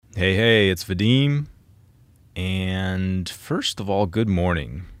Hey, it's Vadim. And first of all, good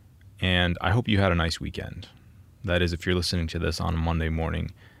morning. And I hope you had a nice weekend. That is, if you're listening to this on a Monday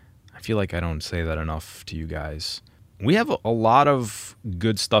morning. I feel like I don't say that enough to you guys. We have a lot of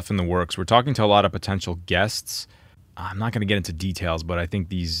good stuff in the works. We're talking to a lot of potential guests. I'm not going to get into details, but I think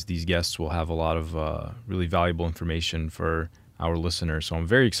these guests will have a lot of really valuable information for our listeners. So I'm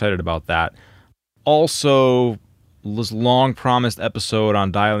very excited about that. Also, this long-promised episode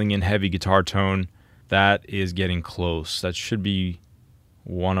on dialing in heavy guitar tone, that is getting close. That should be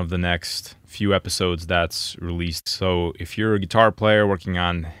one of the next few episodes that's released. So if you're a guitar player working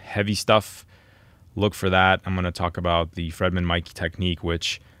on heavy stuff, look for that. I'm going to talk about the Fredman Mic technique,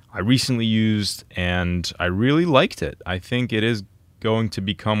 which I recently used, and I really liked it. I think it is going to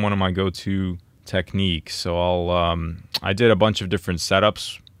become one of my go-to techniques. So I did a bunch of different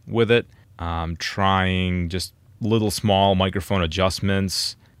setups with it, trying just little small microphone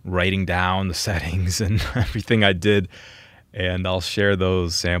adjustments, writing down the settings and everything I did, and I'll share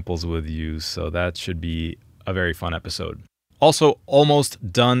those samples with you. So that should be a very fun episode. Also,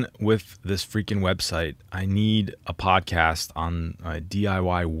 almost done with this freaking website. I need a podcast on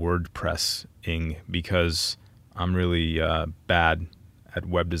DIY WordPressing because I'm really bad at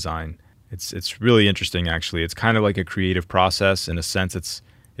web design. It's really interesting, actually. It's kind of like a creative process. In a sense, it's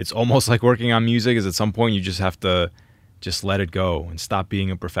almost like working on music, is at some point you just have to just let it go and stop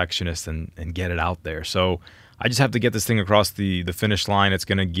being a perfectionist and get it out there. So I just have to get this thing across the finish line. It's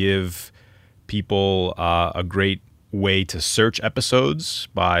going to give people a great way to search episodes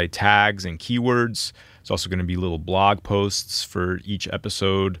by tags and keywords. It's also going to be little blog posts for each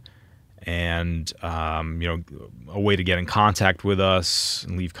episode, and a way to get in contact with us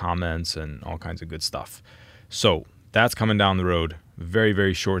and leave comments and all kinds of good stuff. So that's coming down the road very,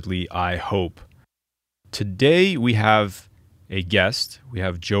 very shortly, I hope. Today we have a guest. We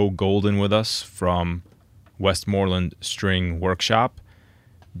have Joe Golden with us from Westmoreland String Workshop.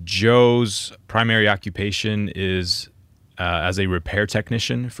 Joe's primary occupation is as a repair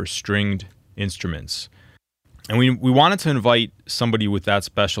technician for stringed instruments. And we wanted to invite somebody with that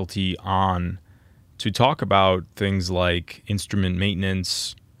specialty on to talk about things like instrument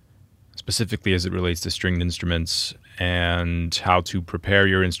maintenance, specifically as it relates to stringed instruments, and how to prepare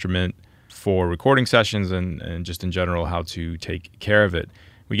your instrument for recording sessions and just in general how to take care of it.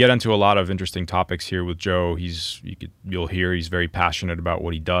 We get into a lot of interesting topics here with Joe. You'll hear he's very passionate about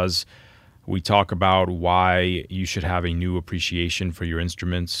what he does. We talk about why you should have a new appreciation for your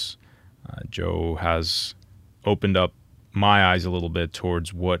instruments. Joe has opened up my eyes a little bit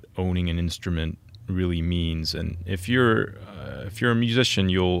towards what owning an instrument really means. And if you're a musician,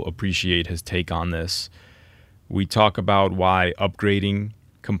 you'll appreciate his take on this. We talk about why upgrading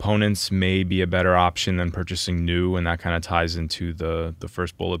components may be a better option than purchasing new, and that kind of ties into the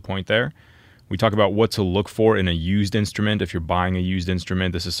first bullet point there. We talk about what to look for in a used instrument. If you're buying a used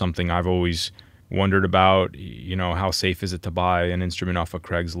instrument, this is something I've always wondered about. How safe is it to buy an instrument off of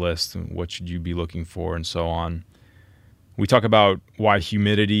Craigslist? What should you be looking for, and so on. We talk about why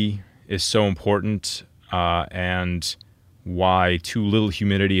humidity is so important, and why too little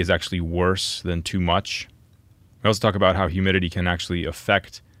humidity is actually worse than too much. We also talk about how humidity can actually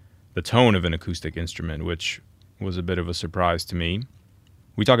affect the tone of an acoustic instrument, which was a bit of a surprise to me.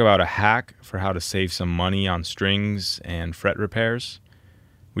 We talk about a hack for how to save some money on strings and fret repairs.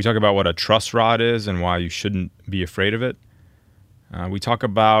 We talk about what a truss rod is and why you shouldn't be afraid of it. We talk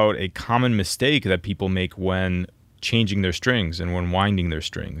about a common mistake that people make when changing their strings and when winding their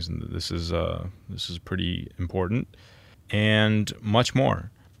strings. And this is pretty important, and much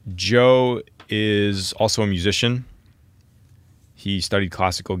more. Joe is also a musician. He studied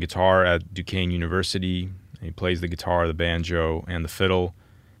classical guitar at Duquesne University. He plays the guitar, the banjo, and the fiddle.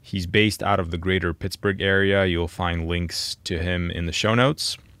 He's based out of the greater Pittsburgh area. You'll find links to him in the show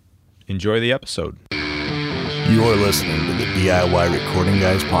notes. Enjoy the episode. You're listening to the DIY Recording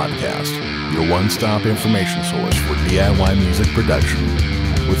Guys podcast, your one-stop information source for DIY music production,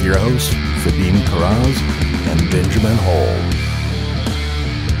 with your hosts, Vadim Karaz and Benjamin Hall.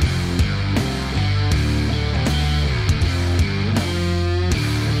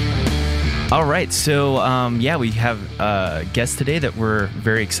 All right, so we have a guest today that we're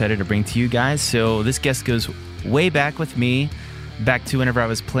very excited to bring to you guys. So this guest goes way back with me, back to whenever I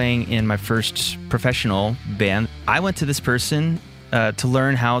was playing in my first professional band. I went to this person to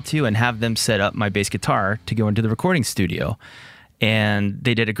learn how to and have them set up my bass guitar to go into the recording studio. And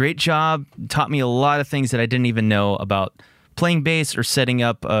they did a great job, taught me a lot of things that I didn't even know about playing bass or setting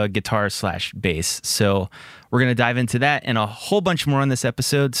up a guitar/bass. So we're going to dive into that and a whole bunch more on this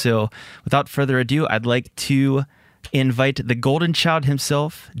episode. So without further ado, I'd like to invite the Golden Child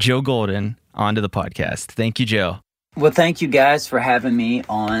himself, Joe Golden, onto the podcast. Thank you, Joe. Well, thank you guys for having me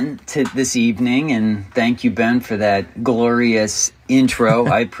on this evening, and thank you, Ben, for that glorious intro.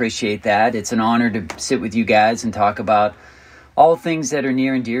 I appreciate that. It's an honor to sit with you guys and talk about all things that are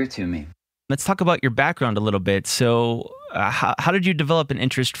near and dear to me. Let's talk about your background a little bit. So how did you develop an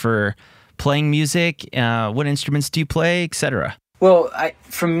interest for playing music? What instruments do you play, etc.? Well,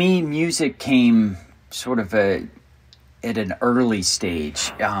 for me, music came sort of at an early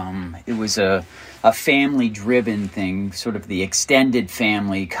stage. It was a family-driven thing, sort of the extended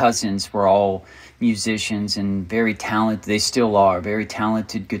family. Cousins were all musicians and very talented. They still are very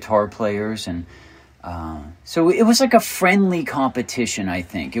talented guitar players, and so it was like a friendly competition, I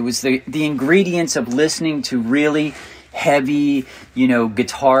think. It was the ingredients of listening to really heavy,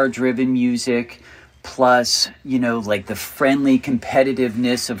 guitar-driven music, plus, like the friendly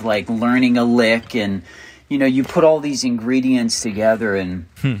competitiveness of like learning a lick, and, you put all these ingredients together, and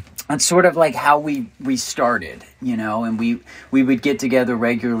that's sort of like how we started, and we would get together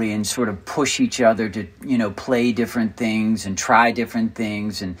regularly and sort of push each other to, play different things and try different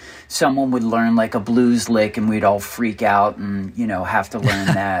things. And someone would learn like a blues lick and we'd all freak out and, have to learn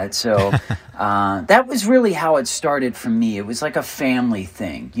that. So that was really how it started for me. It was like a family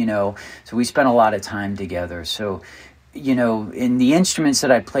thing, so we spent a lot of time together. So, in the instruments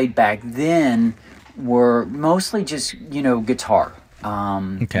that I played back then were mostly just, guitar.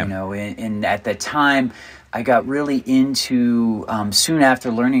 Okay. And at the time I got really into, soon after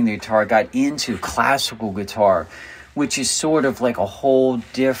learning the guitar, I got into classical guitar, which is sort of like a whole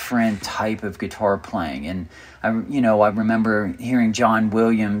different type of guitar playing. And I remember hearing John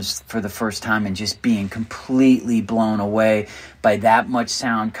Williams for the first time and just being completely blown away by that much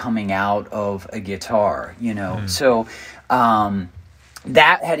sound coming out of a guitar, So,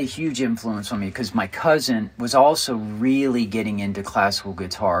 that had a huge influence on me because my cousin was also really getting into classical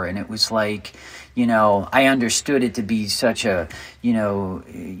guitar, and it was like, I understood it to be such a,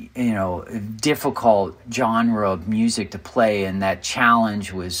 difficult genre of music to play, and that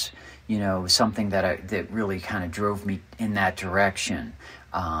challenge was, something that really kind of drove me in that direction.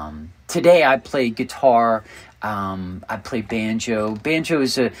 Today I play guitar, I play banjo. Banjo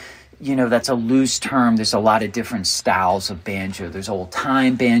is that's a loose term. There's a lot of different styles of banjo. There's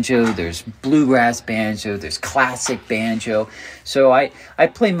old-time banjo, there's bluegrass banjo, there's classic banjo. So I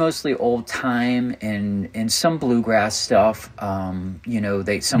play mostly old-time and some bluegrass stuff. Some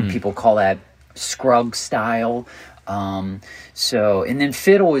people call that Scruggs style. And then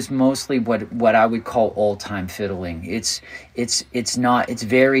fiddle is mostly what I would call old-time fiddling. It's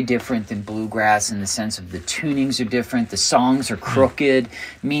very different than bluegrass in the sense of the tunings are different. The songs are crooked,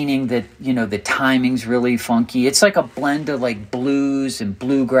 meaning that, the timing's really funky. It's like a blend of like blues and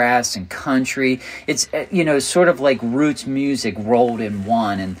bluegrass and country. It's, sort of like roots music rolled in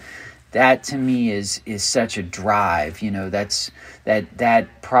one. And that to me is such a drive, that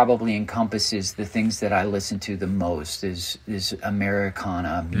probably encompasses the things that I listen to the most is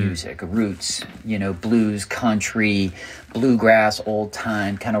Americana music, roots, blues, country, bluegrass, old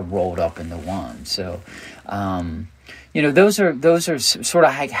time, kind of rolled up into one. So, those are sort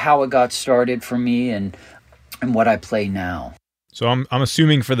of how it got started for me and what I play now. So I'm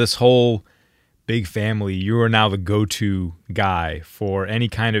assuming for this whole big family, you are now the go-to guy for any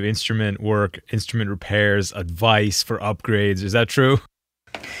kind of instrument work, instrument repairs, advice for upgrades. Is that true?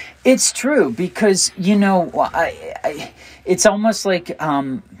 It's true because, it's almost like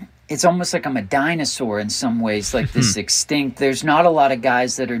I'm a dinosaur in some ways, like this extinct. There's not a lot of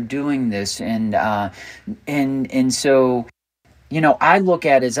guys that are doing this. And so, I look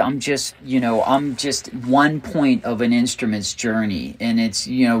at it as I'm just one point of an instrument's journey, and it's,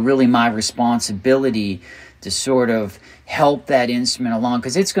 really my responsibility to sort of help that instrument along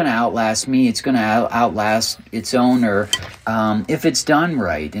because it's going to outlast me. It's going to outlast its owner if it's done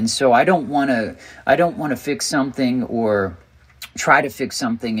right. And so I don't want to fix something or try to fix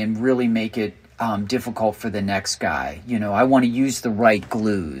something and really make it difficult for the next guy. I want to use the right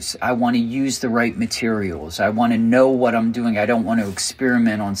glues. I want to use the right materials. I want to know what I'm doing. I don't want to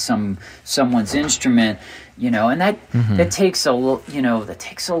experiment on someone's instrument, and that takes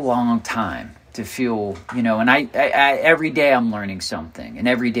a long time to feel, and I every day I'm learning something, and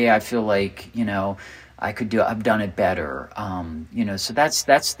every day I feel like, I've done it better. So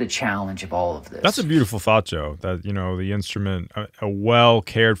that's the challenge of all of this. That's a beautiful thought, Joe, that, the instrument, a well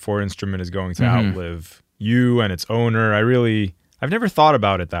cared for instrument is going to outlive you and its owner. I've never thought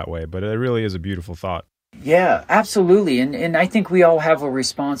about it that way, but it really is a beautiful thought. Yeah, absolutely. And I think we all have a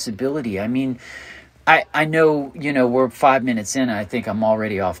responsibility. I mean, I know, we're 5 minutes in, and I think I'm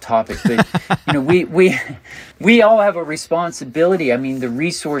already off topic, but, we all have a responsibility. I mean, the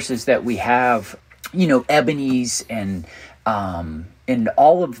resources that we have, ebonies and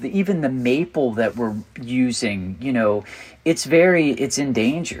all of even the maple that we're using, it's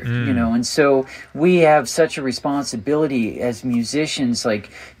endangered, and so we have such a responsibility as musicians.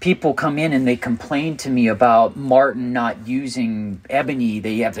 Like, people come in and they complain to me about Martin not using ebony.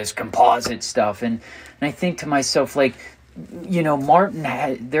 They have this composite stuff. And I think to myself, like,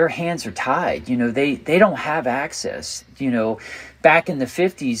 Martin, their hands are tied. They don't have access. Back in the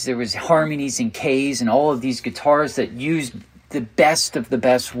 50s, there was Harmonies and K's and all of these guitars that used the best of the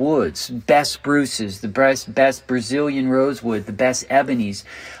best woods, best spruces, the best Brazilian rosewood, the best ebonies.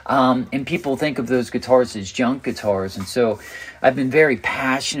 And people think of those guitars as junk guitars. And so I've been very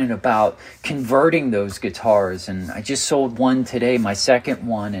passionate about converting those guitars. And I just sold one today, my second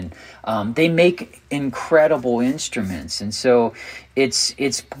one. And they make incredible instruments. And so it's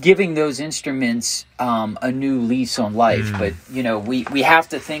giving those instruments a new lease on life. But, we have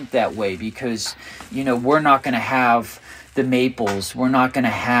to think that way, because, we're not going to have the maples, we're not going to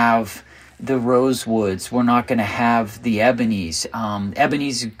have the rosewoods, we're not going to have the ebonies.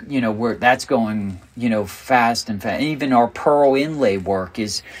 Ebonies, that's going, fast and fast. And even our pearl inlay work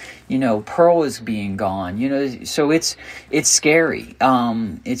is, pearl is being gone, so it's scary.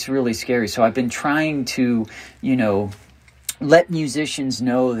 It's really scary. So I've been trying to, let musicians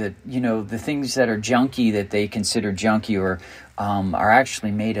know that, the things that are junky, that they consider junky, are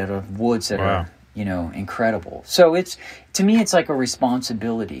actually made out of woods that are, incredible. So to me, it's like a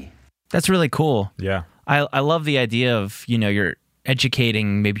responsibility. That's really cool. Yeah. I love the idea of, you're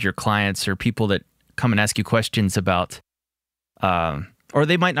educating maybe your clients or people that come and ask you questions about, or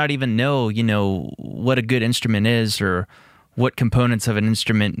they might not even know, what a good instrument is, or what components of an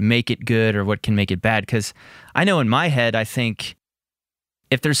instrument make it good, or what can make it bad. Because I know in my head, I think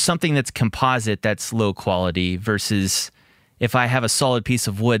if there's something that's composite, that's low quality, versus if I have a solid piece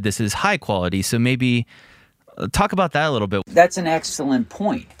of wood, this is high quality. So maybe talk about that a little bit. That's an excellent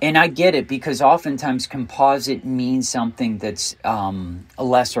point. And I get it, because oftentimes composite means something that's a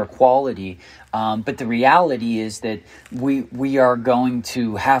lesser quality. But the reality is that we are going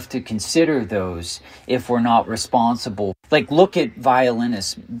to have to consider those if we're not responsible. Like, look at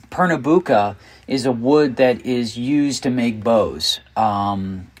violinists. Pernambuco is a wood that is used to make bows.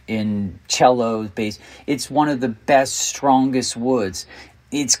 In cello, bass. It's one of the best, strongest woods.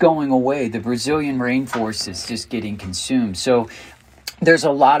 It's going away. The Brazilian rainforest is just getting consumed. So there's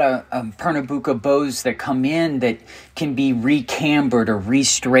a lot of Pernambuco bows that come in that can be recambered or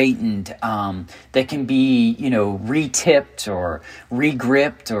re-straightened, that can be, re-tipped or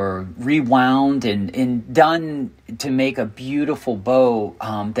re-gripped or rewound and done to make a beautiful bow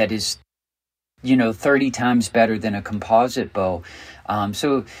that is, 30 times better than a composite bow.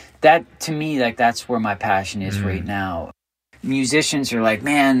 So that, to me, like, that's where my passion is right now. Musicians are like,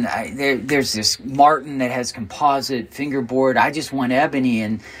 man, there's this Martin that has composite fingerboard. I just want ebony.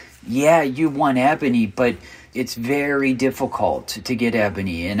 And yeah, you want ebony, but it's very difficult to get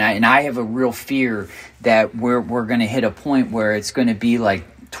ebony. And I have a real fear that we're going to hit a point where it's going to be like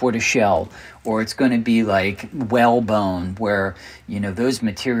tortoiseshell, or it's going to be like whalebone, where those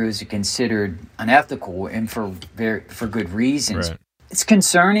materials are considered unethical, and for good reasons. Right. It's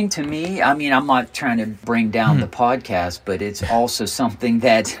concerning to me. I mean, I'm not trying to bring down the podcast, but it's also something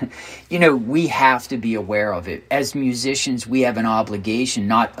that, we have to be aware of it. As musicians, we have an obligation,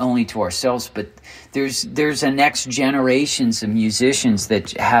 not only to ourselves, but there's a next generations of musicians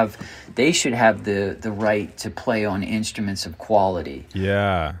that they should have the right to play on instruments of quality.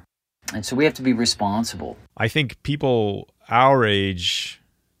 Yeah. And so we have to be responsible. I think people our age,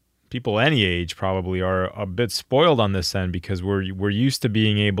 people any age probably, are a bit spoiled on this end, because we're used to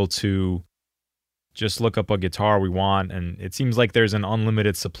being able to just look up a guitar we want, and it seems like there's an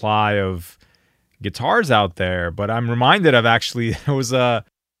unlimited supply of guitars out there. But I'm reminded of, actually, there was what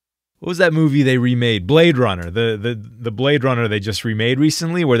was that movie they remade? Blade Runner. The Blade Runner they just remade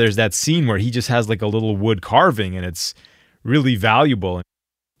recently, where there's that scene where he just has like a little wood carving, and it's really valuable.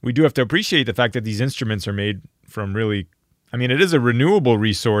 We do have to appreciate the fact that these instruments are made from really, I mean, it is a renewable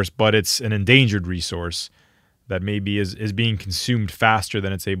resource, but it's an endangered resource that maybe is being consumed faster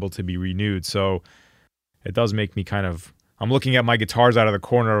than it's able to be renewed. So it does make me I'm looking at my guitars out of the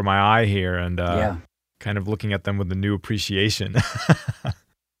corner of my eye here, and kind of looking at them with a new appreciation.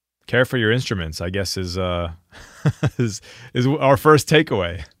 Care for your instruments, I guess, is our first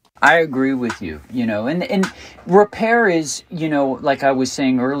takeaway. I agree with you, and repair is, like I was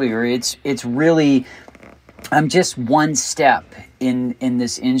saying earlier, it's really, I'm just one step in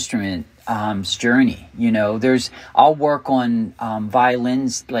this instrument. journey. I'll work on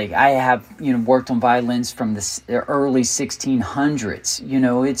violins. Like I have, worked on violins from the early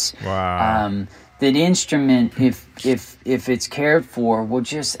 1600s. It's Wow. That instrument, if it's cared for, will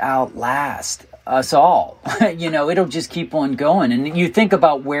just outlast us all. It'll just keep on going. And you think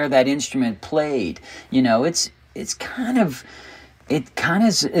about where that instrument played. It's kind of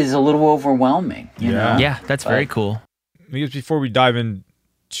is a little overwhelming. You know? Yeah, that's very cool. I guess before we dive in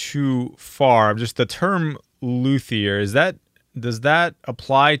too far, just the term luthier, does that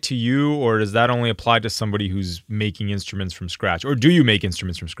apply to you, or does that only apply to somebody who's making instruments from scratch? Or do you make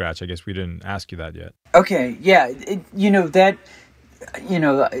instruments from scratch? I guess we didn't ask you that yet. Okay, yeah.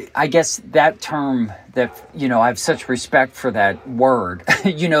 I guess that term that, I have such respect for that word,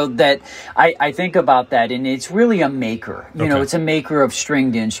 that I think about that, and it's really a maker. It's a maker of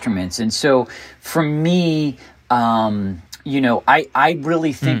stringed instruments. And so for me, I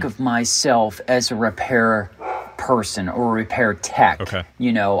really think of myself as a repair person or repair tech. Okay.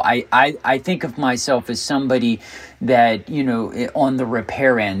 I think of myself as somebody that, on the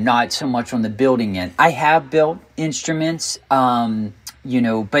repair end, not so much on the building end. I have built instruments,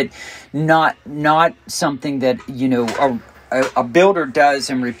 but not something that, a builder does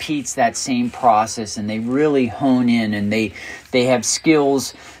and repeats that same process, and they really hone in, and they have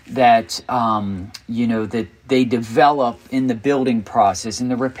skills that, that they develop in the building process. In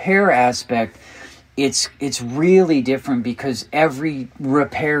the repair aspect, it's really different because every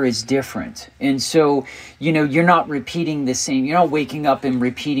repair is different. And so, you're not repeating the same, you're not waking up and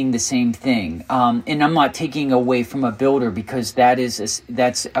repeating the same thing. And I'm not taking away from a builder, because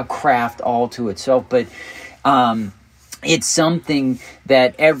that's a craft all to itself. But, it's something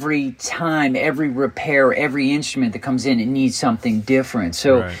that every time, every repair, every instrument that comes in, it needs something different.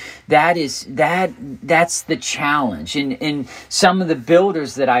 So right. That's the challenge. And some of the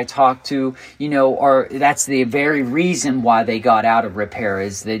builders that I talk to, that's the very reason why they got out of repair,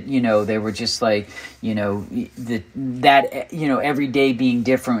 is that, they were just like, every day being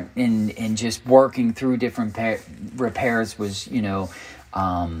different and just working through different repairs was,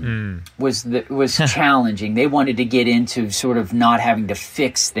 was challenging. They wanted to get into sort of not having to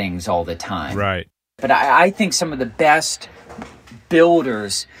fix things all the time. Right. But I think some of the best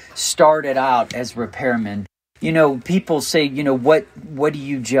builders started out as repairmen. People say, what do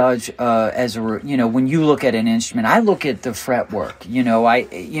you judge as when you look at an instrument? I look at the fretwork.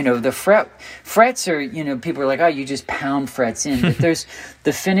 The frets are, people are like, oh, you just pound frets in. But there's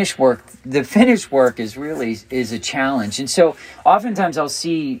the finish work. The finish work is a challenge. And so oftentimes I'll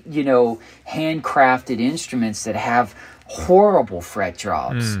see, handcrafted instruments that have horrible fret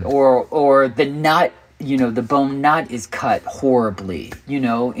drops, or the nut, the bone nut is cut horribly,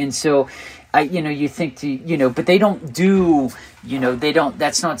 and so you think but they don't do,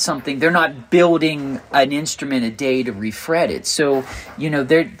 that's not something, they're not building an instrument a day to refret it. So,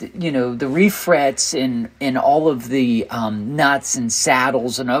 they're, the refrets and all of the nuts and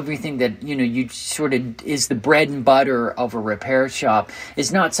saddles and everything that, you sort of is the bread and butter of a repair shop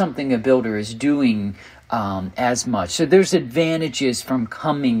is not something a builder is doing as much. So there's advantages from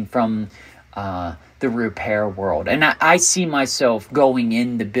coming from the repair world, and I see myself going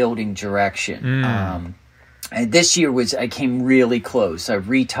in the building direction. And this year I came really close. I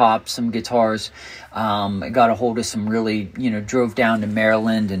retopped some guitars. I got a hold of some really, drove down to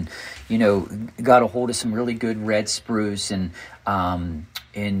Maryland and, got a hold of some really good red spruce and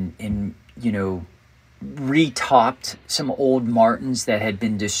retopped some old Martins that had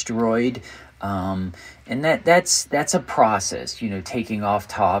been destroyed. And that's a process, taking off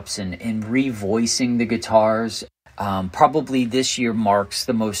tops and revoicing the guitars. Probably this year marks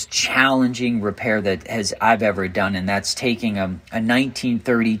the most challenging repair that I've ever done, and that's taking a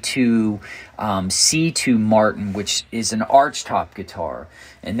 1932 C2 Martin, which is an arch top guitar,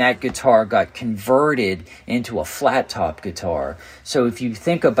 and that guitar got converted into a flat top guitar. So if you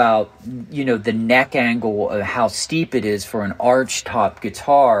think about, the neck angle of how steep it is for an arch top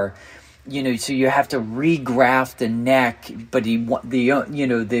guitar, so you have to regraft the neck, but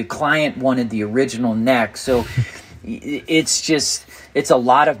the client wanted the original neck. So it's a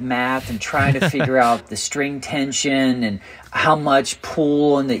lot of math and trying to figure out the string tension and how much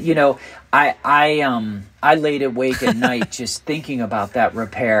pull, and I laid awake at night just thinking about that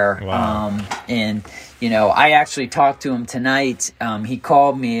repair. Wow. I actually talked to him tonight. He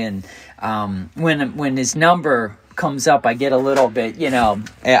called me, and when his number comes up, I get a little bit,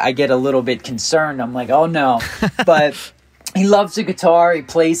 concerned. I'm like, oh no, but he loves the guitar. He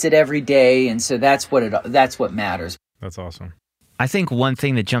plays it every day, and so that's what matters. That's awesome. I think one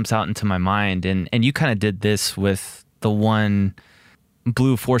thing that jumps out into my mind, and you kind of did this with the one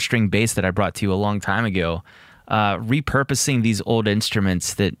blue 4-string bass that I brought to you a long time ago, repurposing these old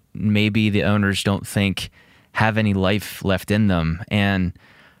instruments that maybe the owners don't think have any life left in them. And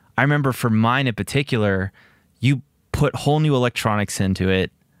I remember for mine in particular, you put whole new electronics into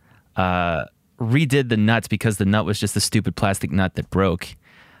it, redid the nuts because the nut was just a stupid plastic nut that broke.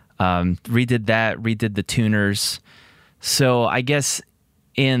 Redid that, redid the tuners. So I guess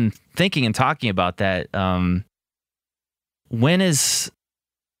in thinking and talking about that, when is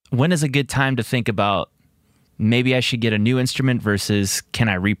a good time to think about maybe I should get a new instrument versus can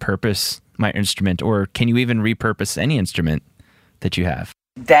I repurpose my instrument, or can you even repurpose any instrument that you have?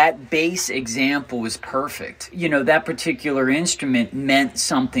 That bass example was perfect. You know, that particular instrument meant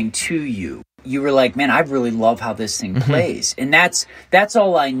something to you. You were like, man, I really love how this thing plays. And that's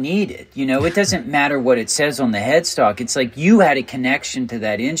all I needed. You know, it doesn't matter what it says on the headstock. It's like you had a connection to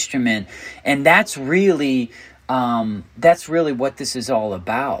that instrument. And that's really what this is all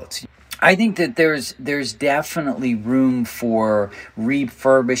about. I think that there's definitely room for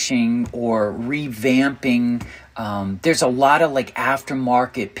refurbishing or revamping. There's a lot of like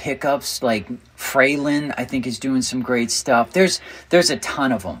aftermarket pickups, like Fralin, I think, is doing some great stuff. There's a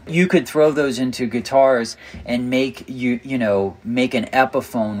ton of them. You could throw those into guitars and make make an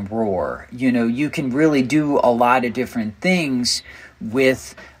Epiphone roar. You know, you can really do a lot of different things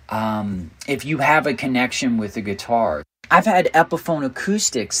with if you have a connection with the guitar. I've had Epiphone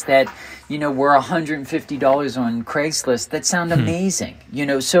acoustics that, were $150 on Craigslist that sound amazing,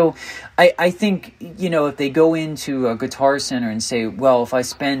 So I think, if they go into a Guitar Center and say, well, if I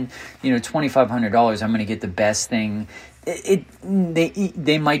spend, $2,500, I'm going to get the best thing,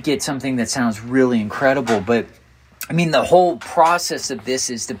 they might get something that sounds really incredible. But I mean, the whole process of this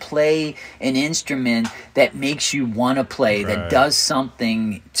is to play an instrument that makes you want to play, right, that does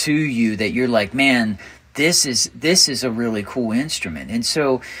something to you that you're like, man, this is a really cool instrument. And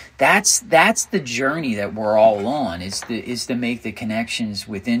so that's the journey that we're all on, is to make the connections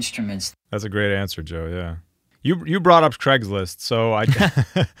with instruments. That's a great answer, Joe. Yeah. You brought up Craigslist, so I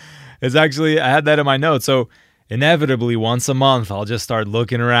had that in my notes. So inevitably once a month I'll just start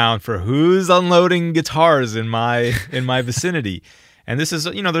looking around for who's unloading guitars in my vicinity. And this is,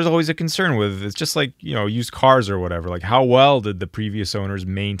 there's always a concern with, it's just like, used cars or whatever. Like, how well did the previous owners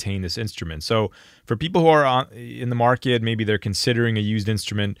maintain this instrument? So for people who are in the market, maybe they're considering a used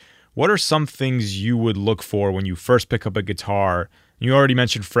instrument, what are some things you would look for when you first pick up a guitar? You already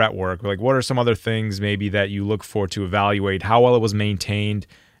mentioned fretwork. Like, what are some other things maybe that you look for to evaluate how well it was maintained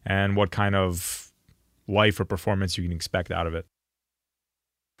and what kind of life or performance you can expect out of it?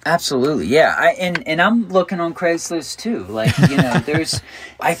 Absolutely, yeah. And I'm looking on Craigslist too. Like,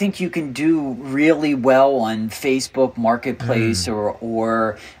 I think you can do really well on Facebook Marketplace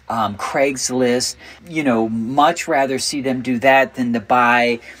or Craigslist. Much rather see them do that than to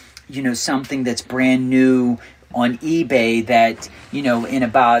buy, something that's brand new on eBay that, in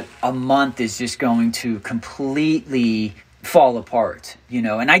about a month is just going to completely fall apart,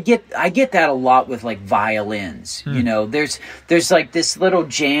 and I get that a lot with like violins. There's like this little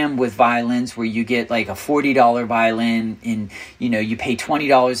jam with violins where you get like a $40 violin and you pay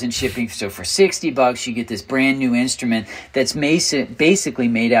 $20 in shipping, so for $60 you get this brand new instrument that's basically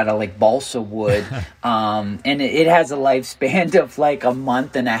made out of like balsa wood, and it has a lifespan of like a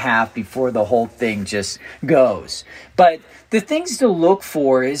month and a half before the whole thing just goes. But the things to look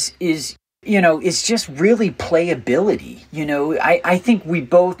for is it's just really playability. I think we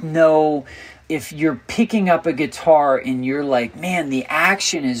both know if you're picking up a guitar and you're like, man, the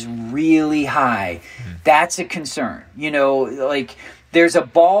action is really high, that's a concern. Like there's a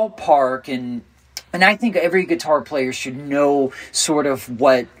ballpark, and I think every guitar player should know sort of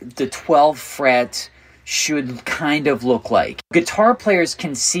what the 12th fret should kind of look like. Guitar players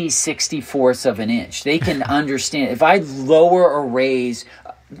can see 64ths of an inch. They can understand. If I lower or raise,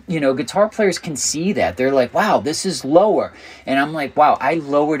 guitar players can see that. They're like, wow, this is lower. And I'm like, wow, I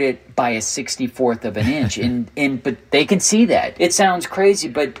lowered it by a 64th of an inch. But they can see that. It sounds crazy,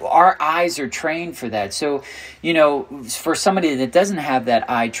 but our eyes are trained for that. So, for somebody that doesn't have that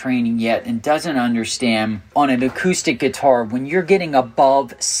eye training yet and doesn't understand, on an acoustic guitar, when you're getting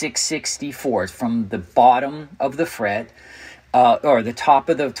above 6/64 from the bottom of the fret, or the top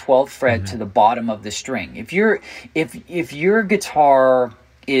of the 12th fret to the bottom of the string, if your guitar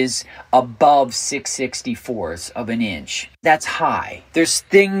is above 6/64 of an inch, that's high. There's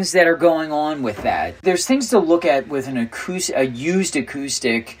things that are going on with that. There's things to look at with a used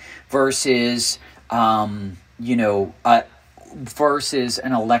acoustic versus versus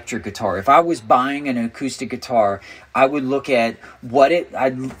an electric guitar. If I was buying an acoustic guitar, I would look at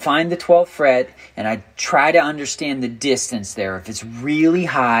I'd find the 12th fret and I'd try to understand the distance there. If it's really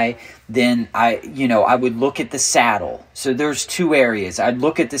high, then I would look at the saddle. So there's two areas. I'd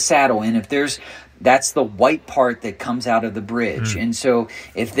look at the saddle, and if that's the white part that comes out of the bridge. And so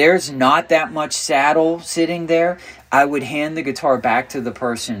if there's not that much saddle sitting there, I would hand the guitar back to the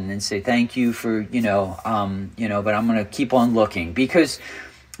person and say, thank you for, but I'm going to keep on looking, because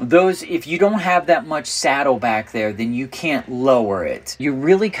if you don't have that much saddle back there, then you can't lower it. You're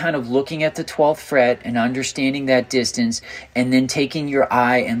really kind of looking at the 12th fret and understanding that distance, and then taking your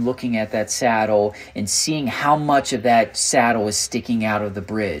eye and looking at that saddle and seeing how much of that saddle is sticking out of the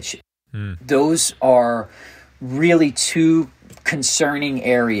bridge. Those are really two concerning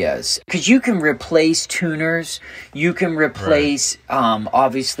areas, because you can replace tuners, you can replace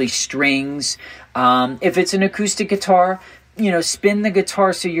obviously strings. If it's an acoustic guitar, spin the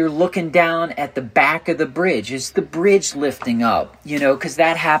guitar so you're looking down at the back of the bridge. Is the bridge lifting up? Because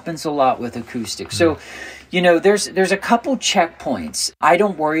that happens a lot with acoustic. So there's a couple checkpoints. I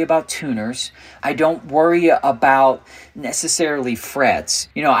don't worry about tuners. I don't worry about necessarily frets.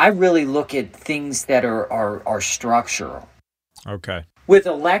 I really look at things that are structural. Okay. With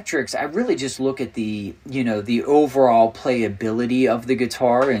electrics, I really just look at the overall playability of the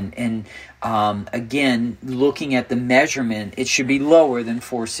guitar, and again, looking at the measurement, it should be lower than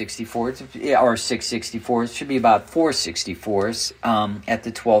 4/64 or 6/64. It should be about 4/64 at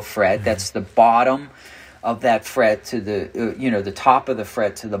the 12th fret. That's the bottom of that fret to the top of the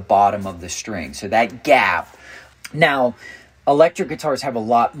fret to the bottom of the string. So that gap. Now, electric guitars have a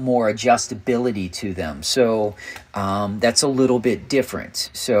lot more adjustability to them, so that's a little bit different.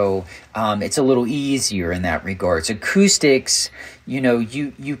 So it's a little easier in that regards. Acoustics,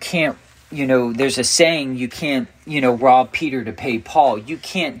 you can't, there's a saying, you can't, rob Peter to pay Paul. You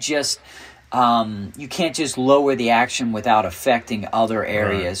can't just lower the action without affecting other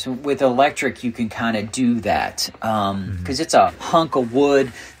areas. Right. With electric, you can kind of do that because it's a hunk of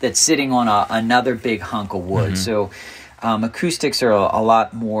wood that's sitting on another big hunk of wood. So acoustics are a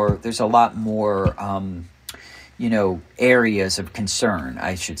lot more. There's a lot more, areas of concern,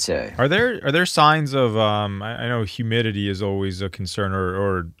 I should say. Are there signs of? I know humidity is always a concern,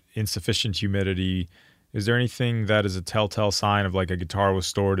 or insufficient humidity. Is there anything that is a telltale sign of like a guitar was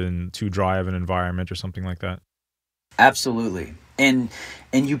stored in too dry of an environment or something like that? Absolutely, and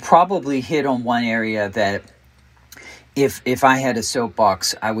you probably hit on one area that. If I had a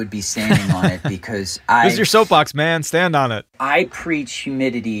soapbox, I would be standing on it, because This is your soapbox, man. Stand on it. I preach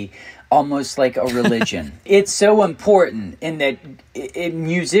humidity almost like a religion. It's so important in that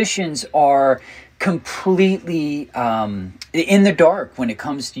musicians are completely in the dark when it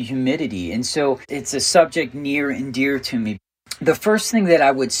comes to humidity. And so it's a subject near and dear to me. The first thing that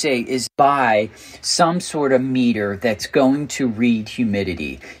I would say is buy some sort of meter that's going to read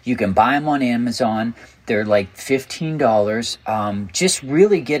humidity. You can buy them on Amazon. They're like $15. Just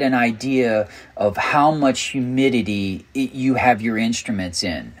really get an idea of how much humidity you have your instruments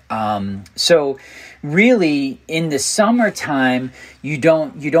in. So really, in the summertime, you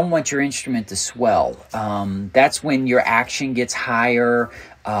don't want your instrument to swell. That's when your action gets higher.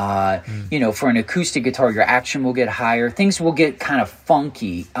 For an acoustic guitar, your action will get higher. Things will get kind of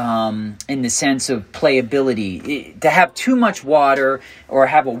funky in the sense of playability. To have too much water or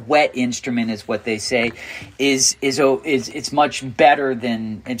have a wet instrument, is what they say, is it's much better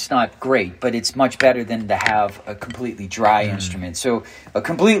than, it's not great, but it's much better than to have a completely dry instrument. So a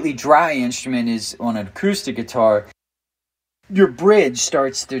completely dry instrument is on an acoustic guitar. Your bridge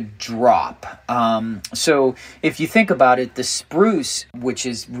starts to drop. So if you think about it, the spruce, which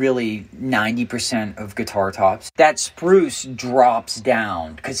is really 90% of guitar tops, that spruce drops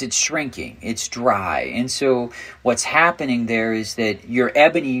down because it's shrinking, it's dry. And so what's happening there is that your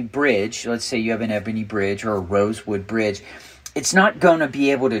ebony bridge, let's say you have an ebony bridge or a rosewood bridge, it's not going to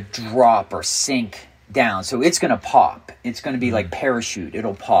be able to drop or sink down. So it's going to pop. It's going to be like parachute.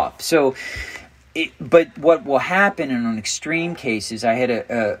 It'll pop. So but what will happen in extreme cases, I had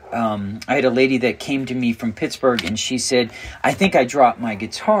a lady that came to me from Pittsburgh, and she said, I think I dropped my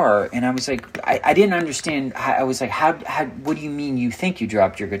guitar. And I was like, I didn't understand. I was like, how, what do you mean you think you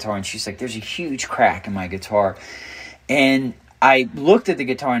dropped your guitar? And she's like, there's a huge crack in my guitar. And I looked at the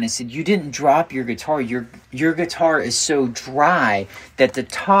guitar and I said, you didn't drop your guitar. Your guitar is so dry that the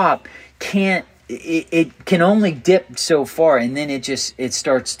top can't, it can only dip so far, and then it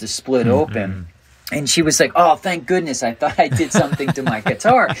starts to split open. And she was like, "Oh, thank goodness. I thought I did something to my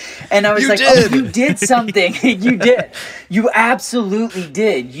guitar." And I was like, did. "Oh, you did something." You did. You absolutely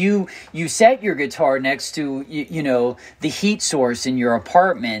did. You set your guitar next to, the heat source in your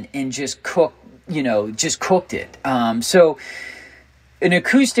apartment and just cooked it. So an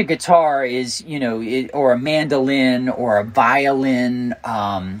acoustic guitar is, or a mandolin or a violin,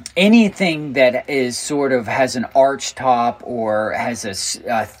 anything that is sort of has an arch top or has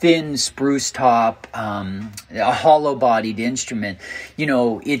a thin spruce top, a hollow-bodied instrument,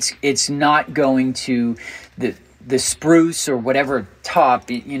 it's not going to the spruce or whatever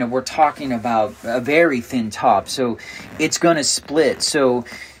top, we're talking about a very thin top, so it's going to split. So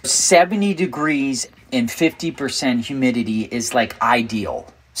 70 degrees and 50% humidity is like ideal.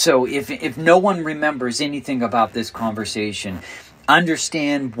 So if no one remembers anything about this conversation,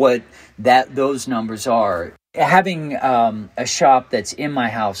 understand what those numbers are. Having a shop that's in my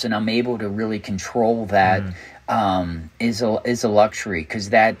house and I'm able to really control that is a luxury, because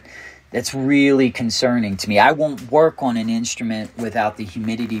that's really concerning to me. I won't work on an instrument without the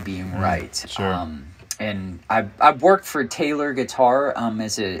humidity being right. Sure. And I've worked for Taylor Guitar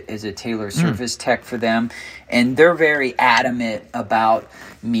as a Taylor service tech for them, and they're very adamant about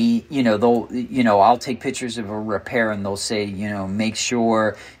me. I'll take pictures of a repair and they'll say, make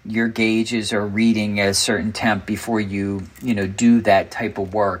sure your gauges are reading a certain temp before you do that type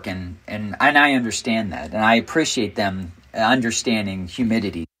of work, and I understand that, and I appreciate them understanding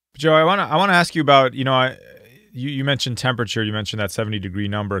humidity. Joe, I want to ask you about, you mentioned temperature. You mentioned that 70-degree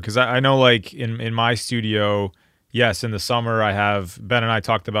number, because I know, like in my studio, yes, in the summer I have, Ben and I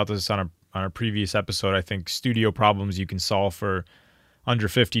talked about this on a previous episode. I think studio problems you can solve for under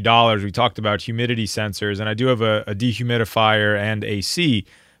 $50. We talked about humidity sensors, and I do have a dehumidifier and AC.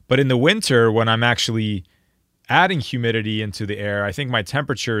 But in the winter, when I'm actually adding humidity into the air, I think my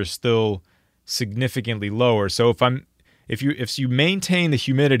temperature is still significantly lower. So if you maintain the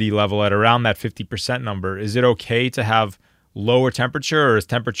humidity level at around that 50% number, is it okay to have lower temperature, or is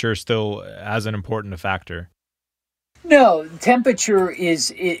temperature still as an important a factor? No, temperature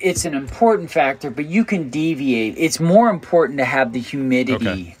it's an important factor, but you can deviate. It's more important to have the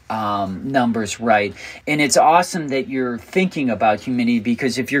humidity numbers right. And it's awesome that you're thinking about humidity,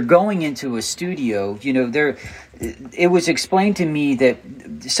 because if you're going into a studio, it was explained to me that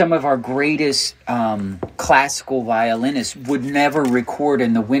some of our greatest classical violinists would never record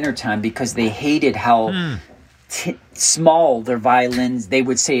in the wintertime because they hated how small their violins, they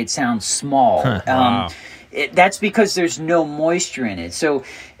would say it sounds small. Wow. That's because there's no moisture in it. So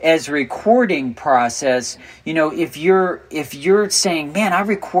as a recording process, if you're saying, man, I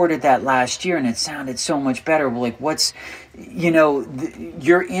recorded that last year and it sounded so much better, well, like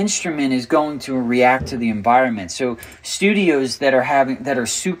your instrument is going to react to the environment. So studios that are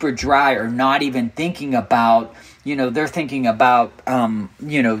super dry are not even thinking about, they're thinking about,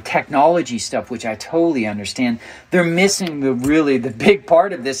 technology stuff, which I totally understand. They're missing the big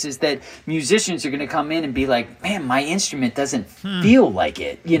part of this is that musicians are going to come in and be like, man, my instrument doesn't feel like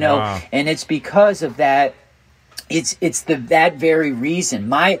it, Wow. And it's because of that. It's that very reason.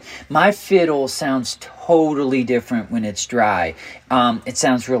 My fiddle sounds totally different when it's dry. It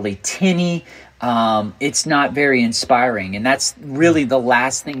sounds really tinny. It's not very inspiring, and that's really the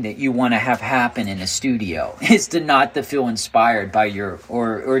last thing that you want to have happen in a studio, is to feel inspired by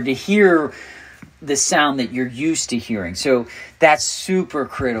or to hear the sound that you're used to hearing. So that's super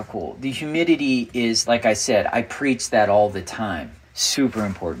critical. The humidity is, like I said, I preach that all the time. Super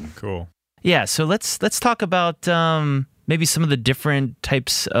important. Cool. Yeah, so let's talk about maybe some of the different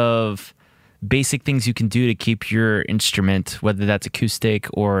types of basic things you can do to keep your instrument, whether that's acoustic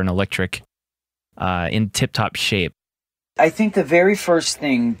or an electric, in tip-top shape. I think the very first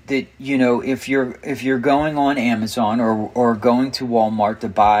thing that, if you're going on Amazon or going to Walmart to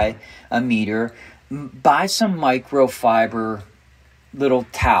buy a meter, buy some microfiber little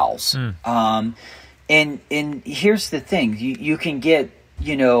towels. And here's the thing, you can get,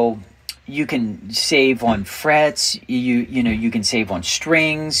 you can save on frets, you can save on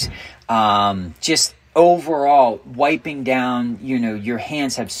strings, just overall wiping down, your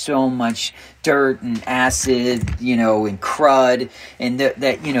hands have so much dirt and acid, and crud, and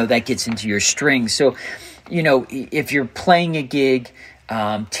that gets into your strings. So, if you're playing a gig,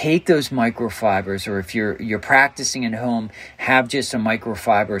 take those microfibers, or if you're practicing at home, have just a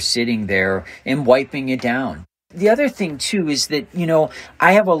microfiber sitting there and wiping it down. The other thing too is that,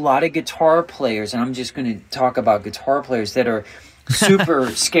 I have a lot of guitar players, and I'm just going to talk about guitar players that are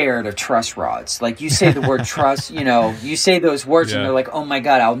super scared of truss rods. Like, you say the word truss, you say those words and they're like, oh my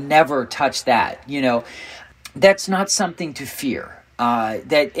God, I'll never touch that. That's not something to fear.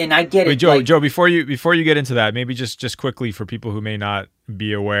 and I get Wait, it. Joe, like, Joe, before you get into that, maybe just quickly for people who may not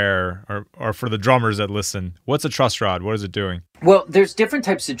be aware, or for the drummers that listen, what's a truss rod? What is it doing? Well, there's different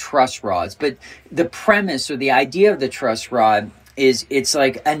types of truss rods, but the premise or the idea of the truss rod is it's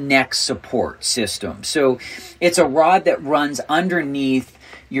like a neck support system. So it's a rod that runs underneath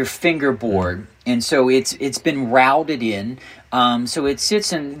your fingerboard, and so it's been routed in. So it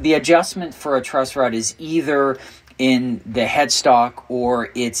sits in, the adjustment for a truss rod is either in the headstock or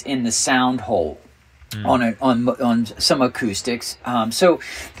it's in the sound hole on some acoustics. So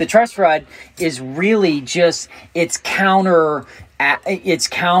the truss rod is really just it's counter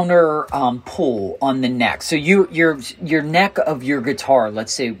pull on the neck. So your neck of your guitar,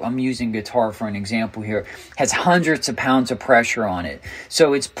 let's say I'm using guitar for an example here, has hundreds of pounds of pressure on it.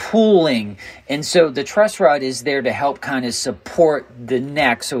 So it's pulling, and so the truss rod is there to help kind of support the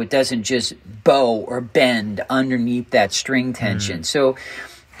neck so it doesn't just bow or bend underneath that string tension. So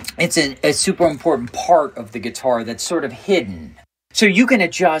it's a super important part of the guitar that's sort of hidden. So you can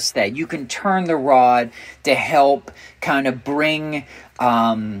adjust that. You can turn the rod to help kind of bring,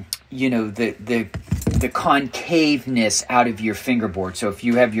 the concaveness out of your fingerboard. So if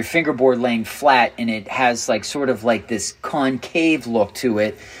you have your fingerboard laying flat and it has like sort of like this concave look to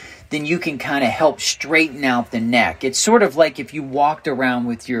it, then you can kind of help straighten out the neck. It's sort of like if you walked around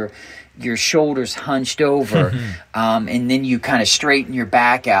with your shoulders hunched over, and then you kind of straighten your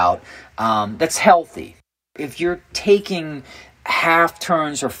back out. That's healthy. If you're taking half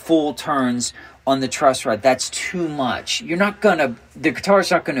turns or full turns on the truss rod, that's too much. The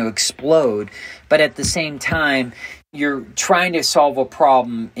guitar's not gonna explode, but at the same time, you're trying to solve a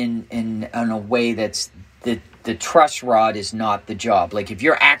problem in a way that's the truss rod is not the job. Like if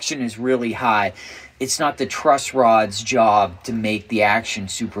your action is really high, it's not the truss rod's job to make the action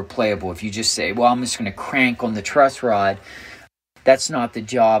super playable. If you just say, well, I'm just going to crank on the truss rod, that's not the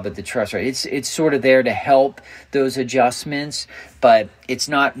job of the truss rod. It's sort of there to help those adjustments, but it's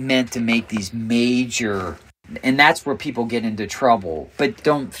not meant to make these major, and that's where people get into trouble. But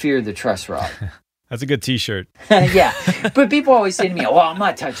don't fear the truss rod. That's a good t-shirt. Yeah, but people always say to me, well, I'm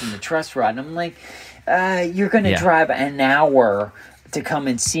not touching the truss rod. And I'm like, you're going to drive an hour to come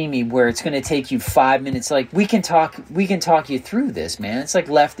and see me where it's going to take you 5 minutes. Like we can talk you through this, man. It's like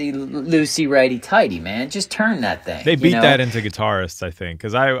lefty loosey, righty tighty, man. Just turn that thing. They beat that into guitarists, I think,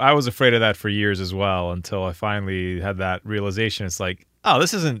 because I was afraid of that for years as well until I finally had that realization. It's like, oh,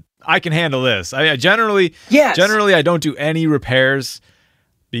 this isn't, I can handle this. I generally I don't do any repairs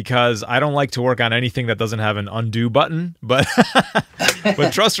because I don't like to work on anything that doesn't have an undo button, but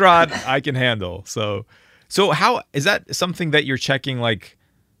but truss rod I can handle. So how is that something that you're checking? Like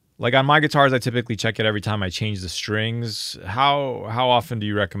on my guitars, I typically check it every time I change the strings. How often do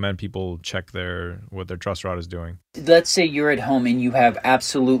you recommend people check what their truss rod is doing? Let's say you're at home and you have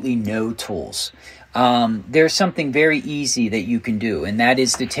absolutely no tools. There's something very easy that you can do, and that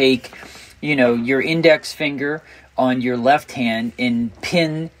is to take, your index finger on your left hand and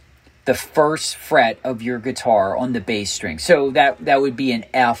pin the first fret of your guitar on the bass string. So that would be an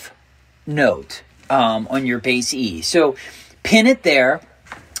F note. On your bass E. So pin it there,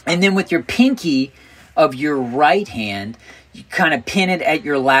 and then with your pinky of your right hand, you kind of pin it at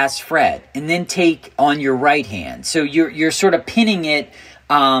your last fret, and then take on your right hand. So you're sort of pinning it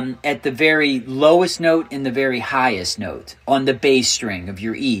at the very lowest note and the very highest note on the bass string of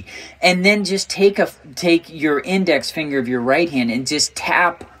your E. And then just take your index finger of your right hand and just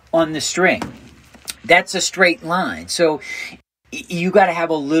tap on the string. That's a straight line. So you got to have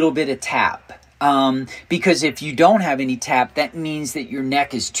a little bit of tap. Because if you don't have any tap, that means that your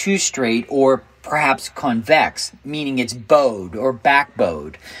neck is too straight or perhaps convex, meaning it's bowed or back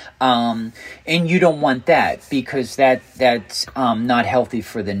bowed. And you don't want that because that's not healthy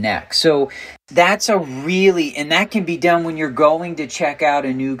for the neck. So and that can be done when you're going to check out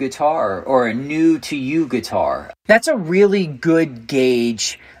a new guitar or a new to you guitar. That's a really good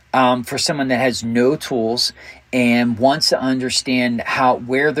gauge for someone that has no tools and wants to understand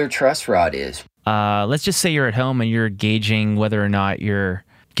where their truss rod is. Let's just say you're at home and you're gauging whether or not your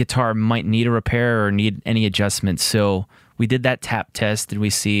guitar might need a repair or need any adjustments. So we did that tap test and we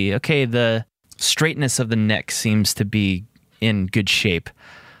see, okay, the straightness of the neck seems to be in good shape,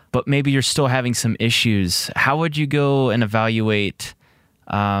 but maybe you're still having some issues. How would you go and evaluate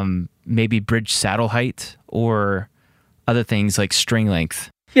maybe bridge saddle height or other things like string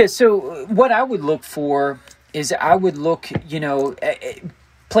length? Yeah, so what I would look for is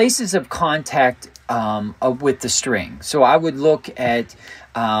places of contact with the string. So I would look at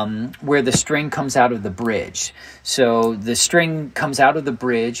where the string comes out of the bridge. So the string comes out of the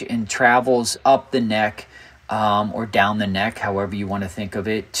bridge and travels up the neck or down the neck, however you want to think of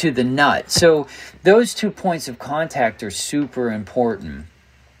it, to the nut. So those 2 points of contact are super important.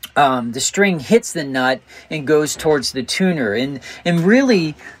 The string hits the nut and goes towards the tuner. And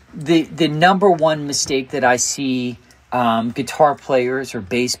really, the number one mistake that I see guitar players or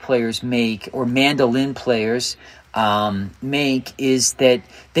bass players make, or mandolin players make, is that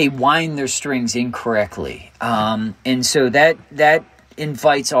they wind their strings incorrectly. And so that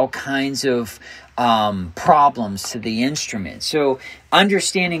invites all kinds of problems to the instrument. So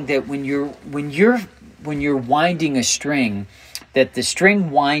understanding that when you're winding a string, that the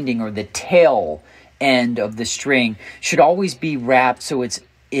string winding, or the tail end of the string, should always be wrapped so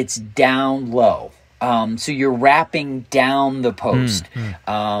it's down low. So you're wrapping down the post.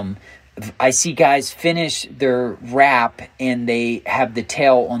 I see guys finish their wrap and they have the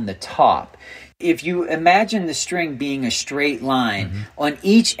tail on the top. If you imagine the string being a straight line, on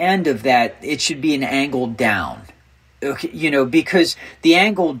each end of that, it should be an angle down. Okay, because the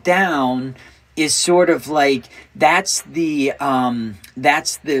angle down is sort of like, that's the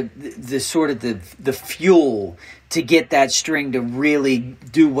sort of the fuel to get that string to really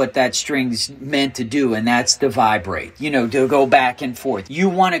do what that string's meant to do, and that's to vibrate, to go back and forth. You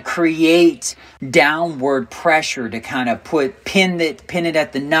want to create downward pressure to kind of pin it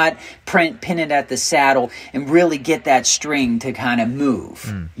at the nut, pin it at the saddle, and really get that string to kind of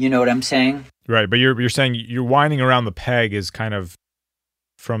move. You know what I'm saying? Right, but you're saying you're winding around the peg is kind of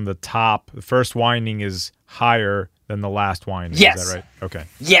from the top. The first winding is higher than the last winding. Yes. Is that right? Okay.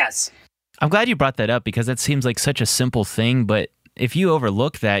 Yes. I'm glad you brought that up, because that seems like such a simple thing, but if you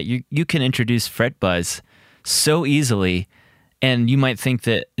overlook that, you can introduce fret buzz so easily, and you might think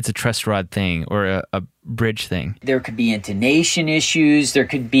that it's a truss rod thing or a bridge thing. There could be intonation issues. There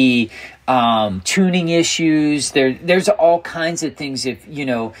could be tuning issues. There's all kinds of things. If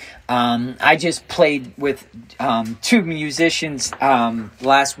I just played with 2 musicians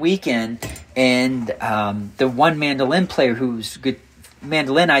last weekend, and the one mandolin player who's good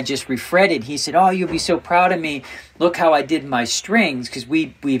mandolin I just refretted, he said, "Oh, you'll be so proud of me. Look how I did my strings," because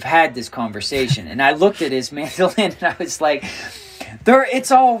we've had this conversation. And I looked at his mandolin and I was like,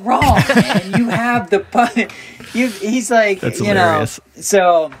 it's all wrong, man. You have the he's like, that's hilarious.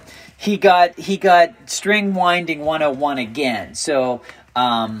 So he got string winding 101 again. So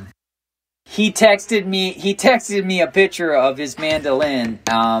he texted me a picture of his mandolin,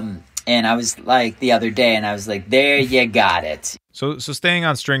 and I was like, the other day, and I was like, there, you got it. So staying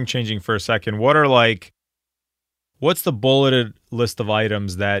on string changing for a second, what's the bulleted list of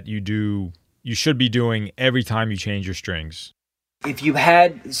items that you should be doing every time you change your strings? If you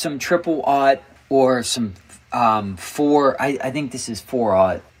had some triple aught or some I think this is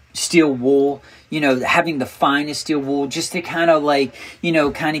 4/0 steel wool, having the finest steel wool, just to kind of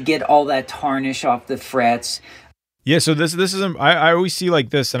get all that tarnish off the frets. Yeah, so this is I always see like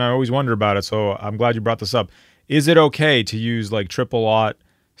this, and I always wonder about it, so I'm glad you brought this up. Is it okay to use like triple aught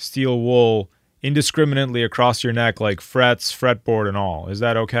steel wool indiscriminately across your neck, like frets, fretboard, and all? Is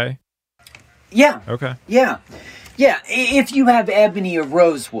that okay? Yeah. Okay. Yeah. If you have ebony or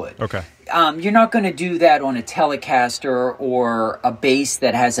rosewood. Okay. You're not going to do that on a Telecaster or a bass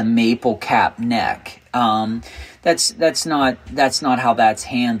that has a maple cap neck. That's not how that's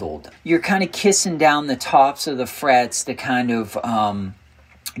handled. You're kind of kissing down the tops of the frets to kind of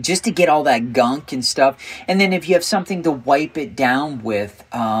just to get all that gunk and stuff. And then if you have something to wipe it down with,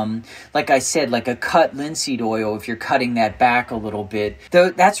 like I said, like a cut linseed oil, if you're cutting that back a little bit,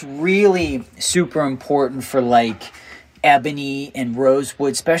 that's really super important for like ebony and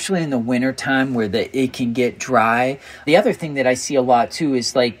rosewood, especially in the wintertime where it can get dry. The other thing that I see a lot too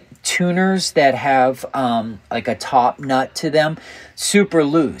is like tuners that have like a top nut to them, super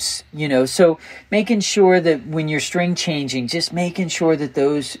loose, so making sure that when you're string changing, just making sure that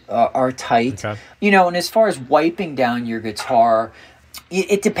those are tight. Okay. And as far as wiping down your guitar,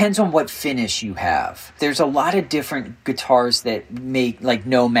 it depends on what finish you have. There's a lot of different guitars that make, like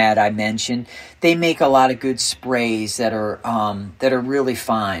Nomad I mentioned, they make a lot of good sprays that are really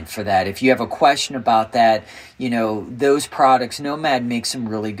fine for that. If you have a question about that, those products, Nomad makes some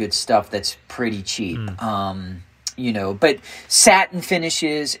really good stuff that's pretty cheap. But satin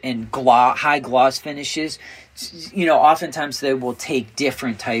finishes and high gloss finishes, oftentimes they will take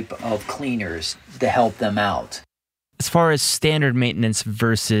different type of cleaners to help them out. As far as standard maintenance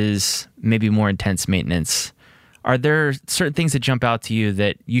versus maybe more intense maintenance, are there certain things that jump out to you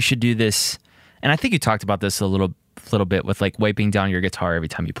that you should do this? And I think you talked about this a little bit with like wiping down your guitar every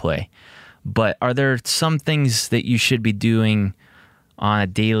time you play. But are there some things that you should be doing on a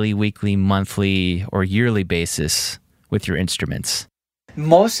daily, weekly, monthly, or yearly basis with your instruments?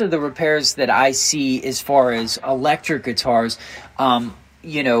 Most of the repairs that I see as far as electric guitars,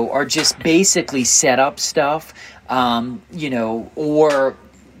 are just basically setup stuff, or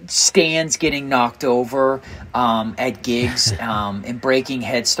stands getting knocked over at gigs and breaking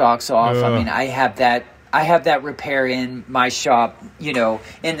headstocks off. I mean, I have that repair in my shop.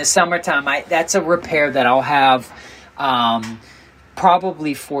 In the summertime, that's a repair that I'll have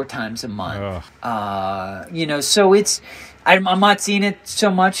probably 4 times a month. So it's. I'm not seeing it so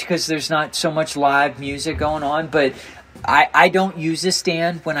much because there's not so much live music going on, but I don't use a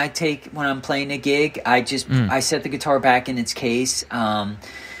stand when I'm playing a gig. I just I set the guitar back in its case. I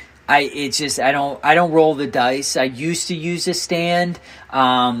don't roll the dice. I used to use a stand,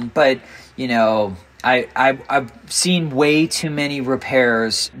 but I've seen way too many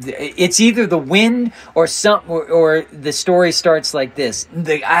repairs. It's either the wind or or the story starts like this.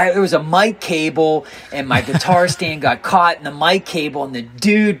 There was a mic cable and my guitar stand got caught in the mic cable, and the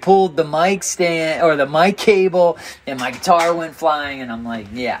dude pulled the mic stand or the mic cable and my guitar went flying, and I'm like,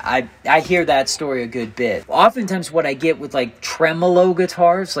 yeah, I hear that story a good bit. Oftentimes what I get with like tremolo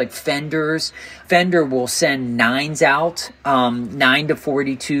guitars, like Fender will send 9s out, 9 to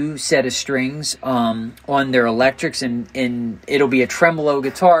 42 set of strings on their electrics, and it'll be a tremolo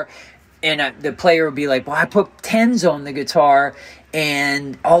guitar, and the player will be like, well, I put 10s on the guitar,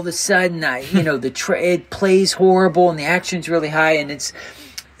 and all of a sudden it plays horrible and the action's really high, and it's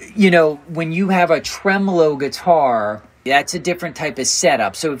when you have a tremolo guitar, that's a different type of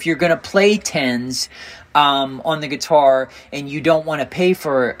setup. So if you're going to play 10s on the guitar and you don't want to pay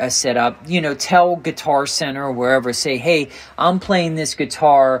for a setup, tell Guitar Center or wherever, say, hey, I'm playing this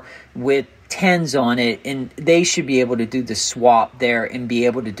guitar with 10s on it, and they should be able to do the swap there and be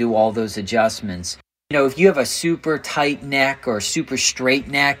able to do all those adjustments. If you have a super tight neck or super straight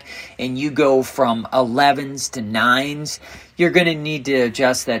neck and you go from 11s to 9s, you're going to need to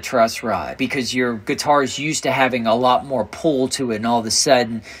adjust that truss rod because your guitar is used to having a lot more pull to it, and all of a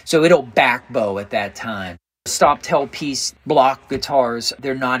sudden, so it'll back bow at that time. Stop tailpiece block guitars,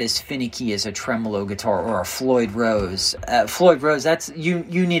 they're not as finicky as a tremolo guitar or a Floyd Rose. Floyd Rose, that's you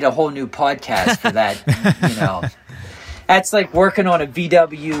need a whole new podcast for that. That's like working on a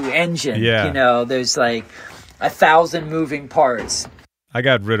VW engine. Yeah. There's like 1,000 moving parts. I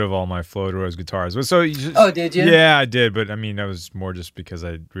got rid of all my Floyd Rose guitars. Oh, did you? Yeah, I did, but I mean, that was more just because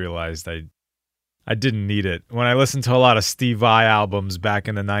I realized I didn't need it. When I listened to a lot of Steve Vai albums back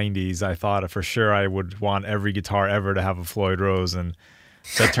in the 90s, I thought for sure I would want every guitar ever to have a Floyd Rose, and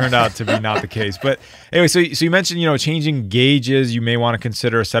that turned out to be not the case. But anyway, so you mentioned, changing gauges, you may want to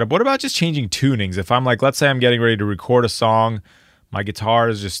consider a setup. What about just changing tunings? If I'm like, let's say I'm getting ready to record a song, my guitar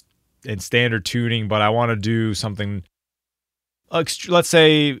is just in standard tuning, but I want to do something, let's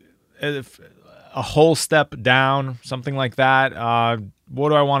say a whole step down, something like that. What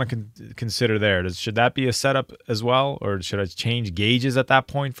do I want to consider there? Should that be a setup as well, or should I change gauges at that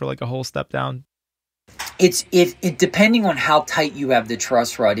point for like a whole step down? It's depending on how tight you have the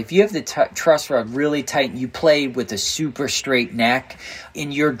truss rod. If you have the truss rod really tight and you play with a super straight neck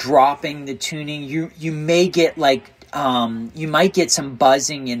and you're dropping the tuning, you may get you might get some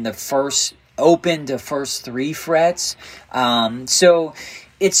buzzing in the first 3 frets. So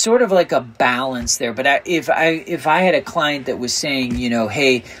it's sort of like a balance there. But if I had a client that was saying,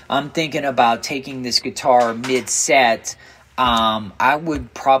 hey, I'm thinking about taking this guitar mid-set, I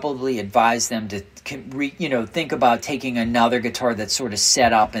would probably advise them to think about taking another guitar that's sort of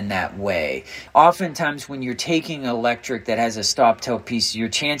set up in that way. Oftentimes when you're taking an electric that has a stop tailpiece, your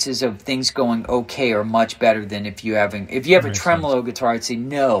chances of things going okay are much better than if you have a tremolo guitar. I'd say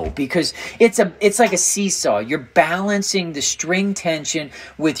no, because it's like a seesaw. You're balancing the string tension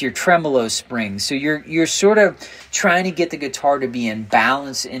with your tremolo springs. So you're sort of trying to get the guitar to be in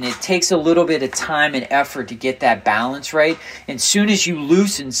balance, and it takes a little bit of time and effort to get that balance right. And as soon as you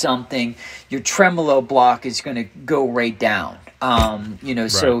loosen something, your tremolo block is going to go right down.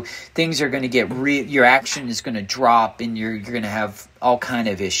 So things are going to get your action is going to drop, and you're going to have all kind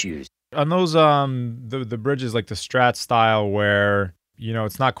of issues. On those the bridges like the Strat style, where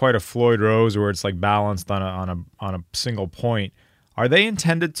it's not quite a Floyd Rose where it's like balanced on a single point, are they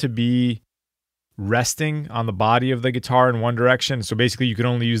intended to be resting on the body of the guitar in one direction, so basically you can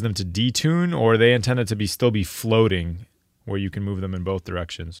only use them to detune, or are they intended to still be floating where you can move them in both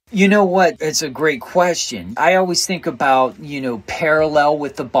directions? You know what? It's a great question. I always think about, parallel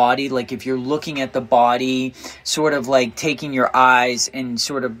with the body. Like if you're looking at the body, sort of like taking your eyes and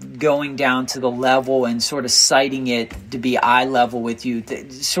sort of going down to the level and sort of sighting it to be eye level with you.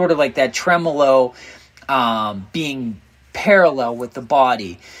 Sort of like that tremolo being parallel with the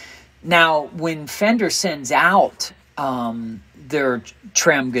body. Now, when Fender sends out their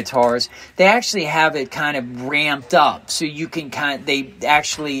trem guitars, they actually have it kind of ramped up, so you can they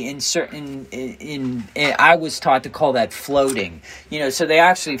actually insert in I was taught to call that floating, so they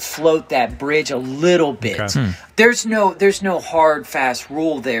actually float that bridge a little bit. Okay. There's no hard fast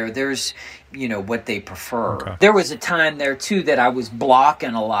rule there. There's what they prefer. Okay. There was a time there too that I was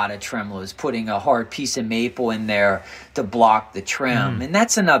blocking a lot of tremolos, putting a hard piece of maple in there to block the trem. And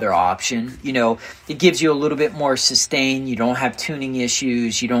that's another option. It gives you a little bit more sustain. You don't have tuning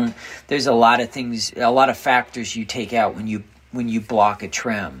issues. There's a lot of things, a lot of factors you take out when you block a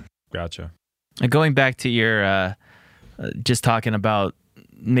trem. Gotcha. Going back to your just talking about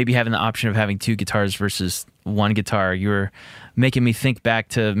maybe having the option of having two guitars versus one guitar, you were making me think back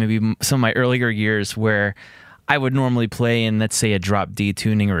to maybe some of my earlier years where I would normally play in, let's say, a drop D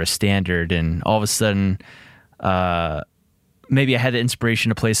tuning or a standard, and all of a sudden maybe I had the inspiration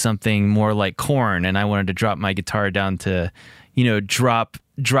to play something more like Korn, and I wanted to drop my guitar down to drop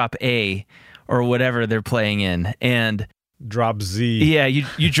A or whatever they're playing in, and Drop Z. yeah,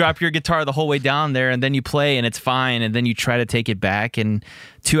 you drop your guitar the whole way down there, and then you play, and it's fine, and then you try to take it back, and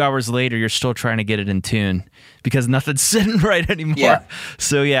 2 hours later, you're still trying to get it in tune because nothing's sitting right anymore. Yeah.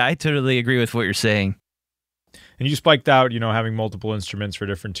 So yeah, I totally agree with what you're saying. And you spiked out, having multiple instruments for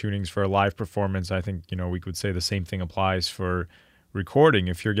different tunings for a live performance. I think, we could say the same thing applies for recording.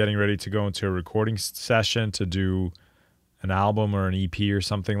 If you're getting ready to go into a recording session to do an album or an EP or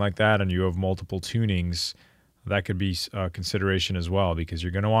something like that, and you have multiple tunings, that could be a consideration as well, because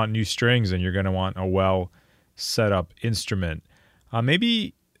you're going to want new strings and you're going to want a well set up instrument.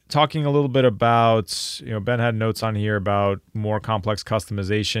 Maybe talking a little bit about, Ben had notes on here about more complex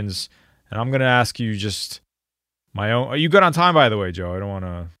customizations, and I'm going to ask you just my own. Are you good on time, by the way, Joe? I don't want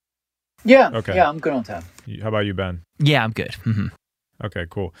to. Yeah. Okay. Yeah, I'm good on time. How about you, Ben? Yeah, I'm good. Mm-hmm. Okay,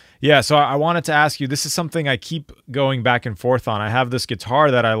 cool. Yeah, so I wanted to ask you, this is something I keep going back and forth on. I have this guitar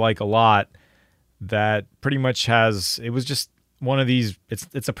that I like a lot that pretty much it was just one of these,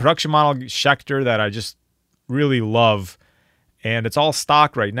 it's a production model Schecter that I just really love, and it's all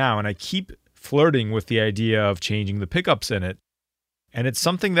stock right now, and I keep flirting with the idea of changing the pickups in it, and it's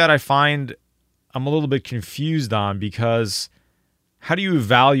something that I find I'm a little bit confused on, because how do you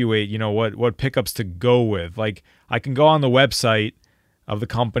evaluate, what pickups to go with? Like, I can go on the website of the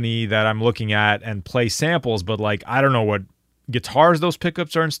company that I'm looking at and play samples, but I don't know what guitars those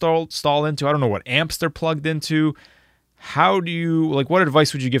pickups are installed into. I don't know what amps they're plugged into. How do you, what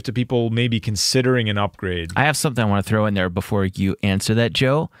advice would you give to people maybe considering an upgrade? I have something I want to throw in there before you answer that,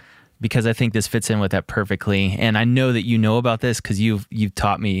 Joe, because I think this fits in with that perfectly. And I know that you know about this because you've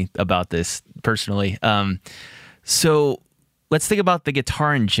taught me about this personally. So let's think about the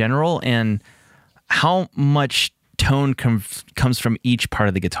guitar in general and how much tone comes from each part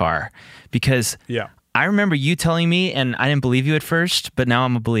of the guitar. Because yeah. I remember you telling me, and I didn't believe you at first, but now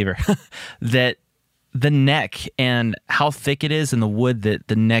I'm a believer, that the neck and how thick it is and the wood that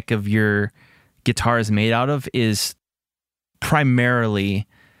the neck of your guitar is made out of is primarily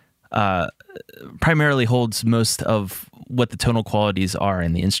holds most of what the tonal qualities are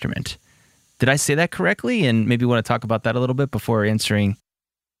in the instrument. Did I say that correctly? And maybe want to talk about that a little bit before answering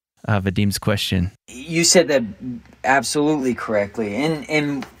Vadim's question. You said that absolutely correctly.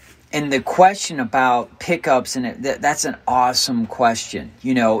 And the question about pickups, and that's an awesome question,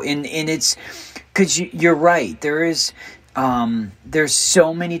 and it's because you're right. There's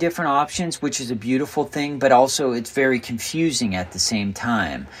so many different options, which is a beautiful thing, but also it's very confusing at the same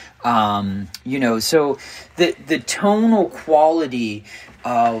time. So the tonal quality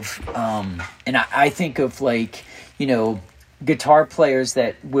of, and I think of guitar players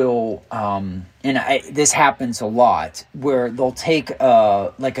that will, this happens a lot, where they'll take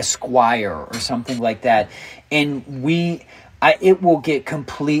a Squier or something like that, and it will get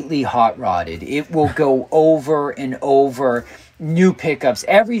completely hot rodded. It will go over and over, new pickups,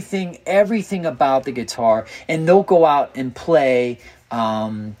 everything about the guitar, and they'll go out and play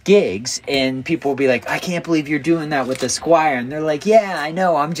gigs, and people will be like, I can't believe you're doing that with the Squier, and they're like, yeah, I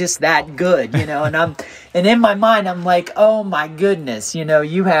know, I'm just that good, and in my mind I'm like, oh my goodness,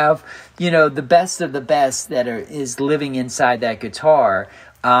 you have the best of the best that is living inside that guitar,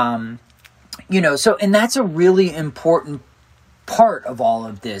 so, and that's a really important part of all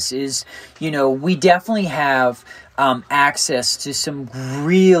of this is, we definitely have access to some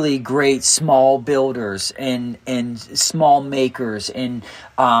really great small builders and small makers and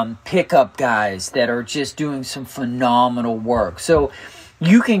pickup guys that are just doing some phenomenal work. So,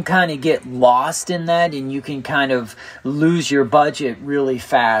 you can kind of get lost in that, and you can kind of lose your budget really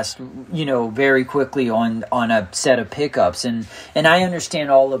fast, very quickly on a set of pickups. And I understand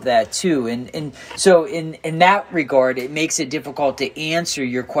all of that too. And so in that regard, it makes it difficult to answer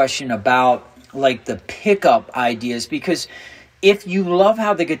your question about like the pickup ideas, because if you love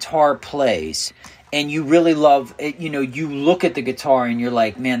how the guitar plays and you really love it, you look at the guitar and you're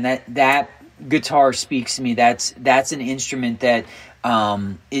like, man, that guitar speaks to me. That's an instrument that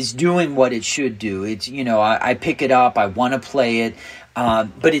is doing what it should do. It's, I pick it up, I want to play it,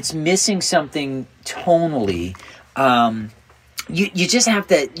 but it's missing something tonally. You just have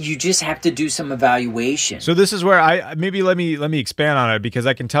to do some evaluation. So this is where let me expand on it, because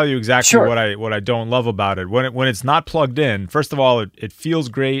I can tell you exactly Sure. what I don't love about it. When it's not plugged in, first of all, it feels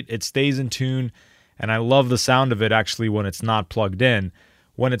great, it stays in tune, and I love the sound of it actually when it's not plugged in.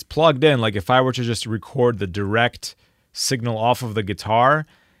 When it's plugged in, like if I were to just record the direct signal off of the guitar,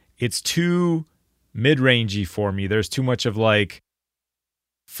 it's too mid-rangey for me. There's too much of like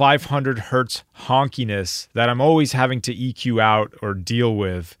 500 hertz honkiness that I'm always having to EQ out or deal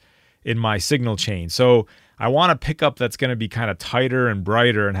with in my signal chain. So I want a pickup that's going to be kind of tighter and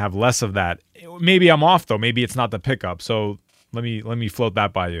brighter and have less of that. Maybe I'm off though. Maybe it's not the pickup. So let me float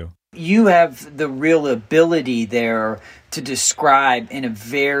that by you. You have the real ability there to describe in a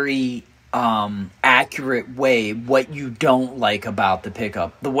very accurate way what you don't like about the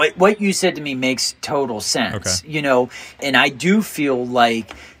pickup. What you said to me makes total sense. Okay. And I do feel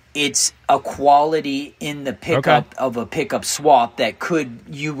like it's a quality in the pickup of a pickup swap that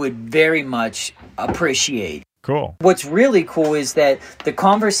you would very much appreciate. Cool. What's really cool is that the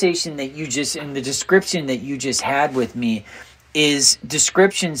conversation that you just, and the description that you just had with me, is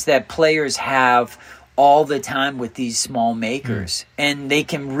descriptions that players have all the time with these small makers, and they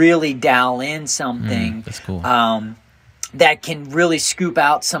can really dial in something That's cool. that can really scoop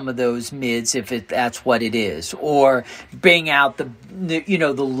out some of those mids if that's what it is, or bring out the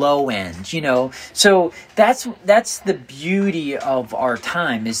low end. So that's the beauty of our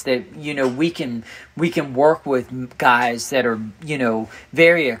time, is that we can work with guys that are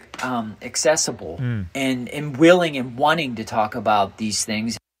very accessible and willing and wanting to talk about these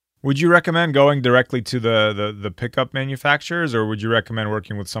things. Would you recommend going directly to the pickup manufacturers, or would you recommend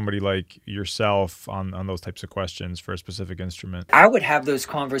working with somebody like yourself on those types of questions for a specific instrument? I would have those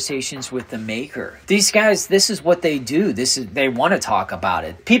conversations with the maker. These guys, this is what they do. They want to talk about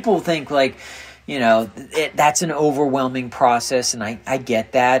it. People think like, that's an overwhelming process, and I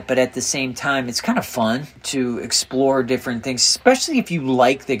get that. But at the same time, it's kind of fun to explore different things, especially if you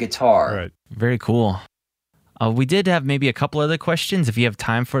like the guitar. Right. Very cool. We did have maybe a couple other questions, if you have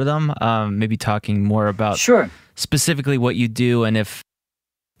time for them, maybe talking more about Sure. specifically what you do, and if,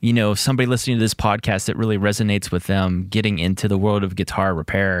 somebody listening to this podcast, it really resonates with them getting into the world of guitar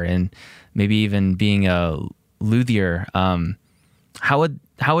repair and maybe even being a luthier. How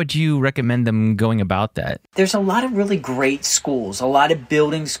would you recommend them going about that? There's a lot of really great schools, a lot of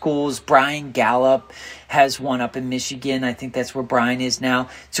building schools. Brian Gallup has one up in Michigan. I think that's where Brian is now.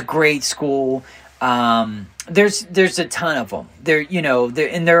 It's a great school. There's a ton of them.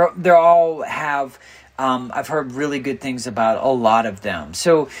 They're all have. I've heard really good things about a lot of them.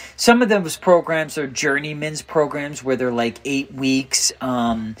 So some of those programs are journeyman's programs where they're like 8 weeks.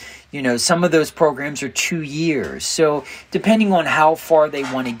 Some of those programs are 2 years. So depending on how far they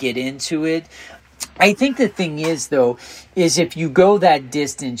want to get into it, I think the thing is, though, is if you go that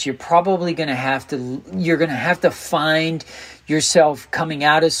distance, you're probably going to have to find yourself coming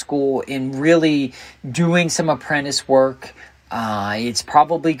out of school and really doing some apprentice work. It's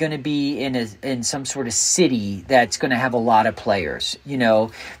probably going to be in some sort of city that's going to have a lot of players.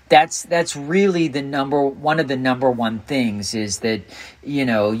 That's really one of the number one things, is that you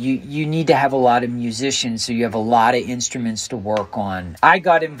need to have a lot of musicians, so you have a lot of instruments to work on. I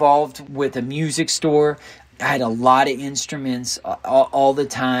got involved with a music store. I had a lot of instruments all the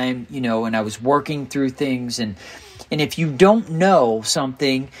time, and I was working through things. And if you don't know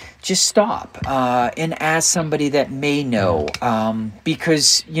something, just stop and ask somebody that may know,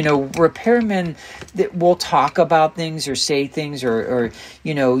 because repairmen that will talk about things or say things, or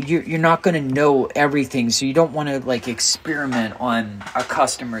you're not going to know everything, so you don't want to like experiment on a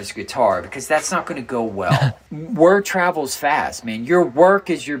customer's guitar, because that's not going to go well. Word travels fast, man. Your work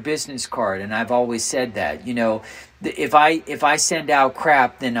is your business card, and I've always said that. If I send out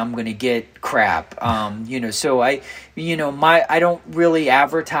crap, then I'm going to get crap. So I don't really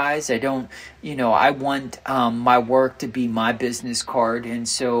advertise. I don't, I want my work to be my business card. And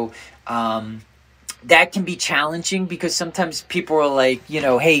so that can be challenging, because sometimes people are like,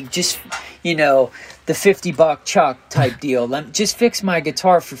 hey, just, you know, the $50 Chuck type deal. Just fix my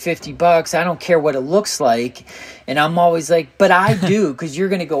guitar for $50. I don't care what it looks like. And I'm always like, but I do, because you're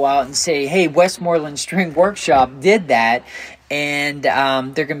going to go out and say, hey, Westmoreland String Workshop did that. And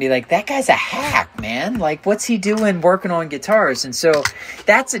they're going to be like, that guy's a hack, man. Like, what's he doing working on guitars? And so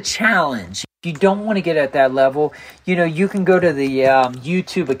that's a challenge. If you don't want to get at that level, you know, you can go to the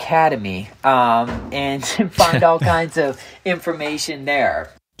YouTube Academy and find all kinds of information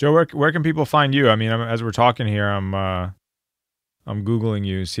there. Joe, where can people find you? I mean, as we're talking here, I'm Googling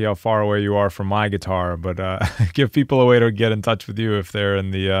you, see how far away you are from my guitar, but give people a way to get in touch with you if they're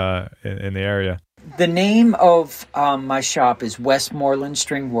in the area. The name of my shop is Westmoreland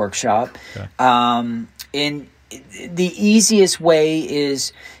String Workshop. Okay. And the easiest way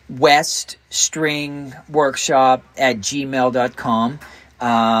is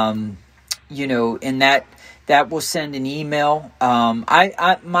weststringworkshop@gmail.com. You know, and that will send an email.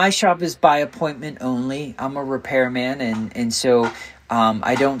 My shop is by appointment only. I'm a repairman, and so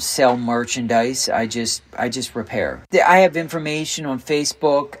I don't sell merchandise. I just repair. I have information on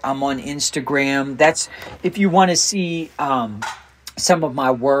Facebook. I'm on Instagram. That's if you want to see some of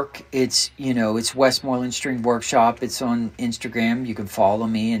my work. It's Westmoreland String Workshop. It's on Instagram. You can follow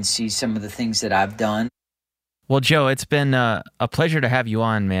me and see some of the things that I've done. Well, Joe, it's been a pleasure to have you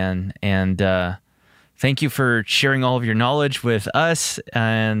on, man, and thank you for sharing all of your knowledge with us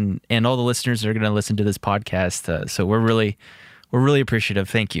and all the listeners that are going to listen to this podcast. So we're really appreciative.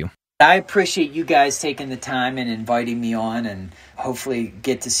 Thank you. I appreciate you guys taking the time and inviting me on, and hopefully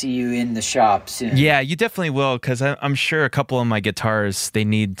get to see you in the shop soon. Yeah, you definitely will, because I'm sure a couple of my guitars, they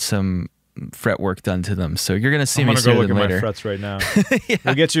need some fret work done to them. So you're going to see me sooner than later. I'm going to go look at my frets right now. Yeah.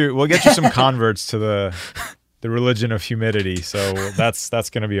 We'll get you some converts to the religion of humidity. So that's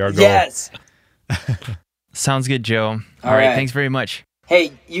going to be our goal. Yes. Sounds good, Joe. All right. Thanks very much.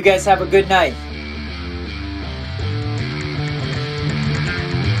 Hey, you guys have a good night.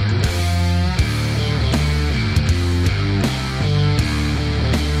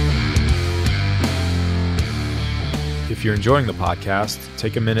 If you're enjoying the podcast,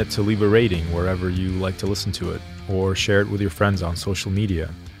 take a minute to leave a rating wherever you like to listen to it, or share it with your friends on social media.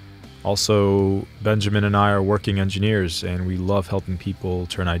 Also, Benjamin and I are working engineers, and we love helping people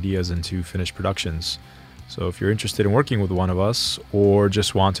turn ideas into finished productions. So if you're interested in working with one of us, or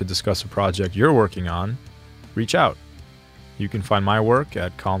just want to discuss a project you're working on, reach out. You can find my work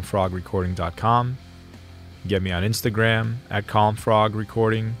at calmfrogrecording.com, get me on Instagram at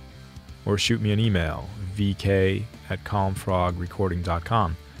calmfrogrecording, or shoot me an email,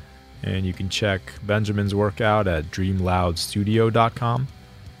 vk@calmfrogrecording.com. And you can check Benjamin's work out at dreamloudstudio.com.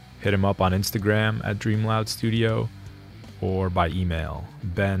 Hit him up on Instagram at dreamloudstudio, or by email,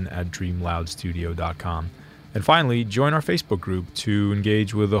 ben@dreamloudstudio.com. And finally, join our Facebook group to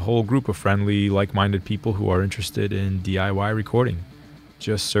engage with a whole group of friendly, like-minded people who are interested in DIY recording.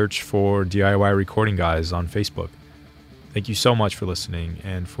 Just search for DIY Recording Guys on Facebook. Thank you so much for listening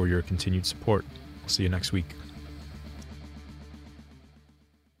and for your continued support. I'll see you next week.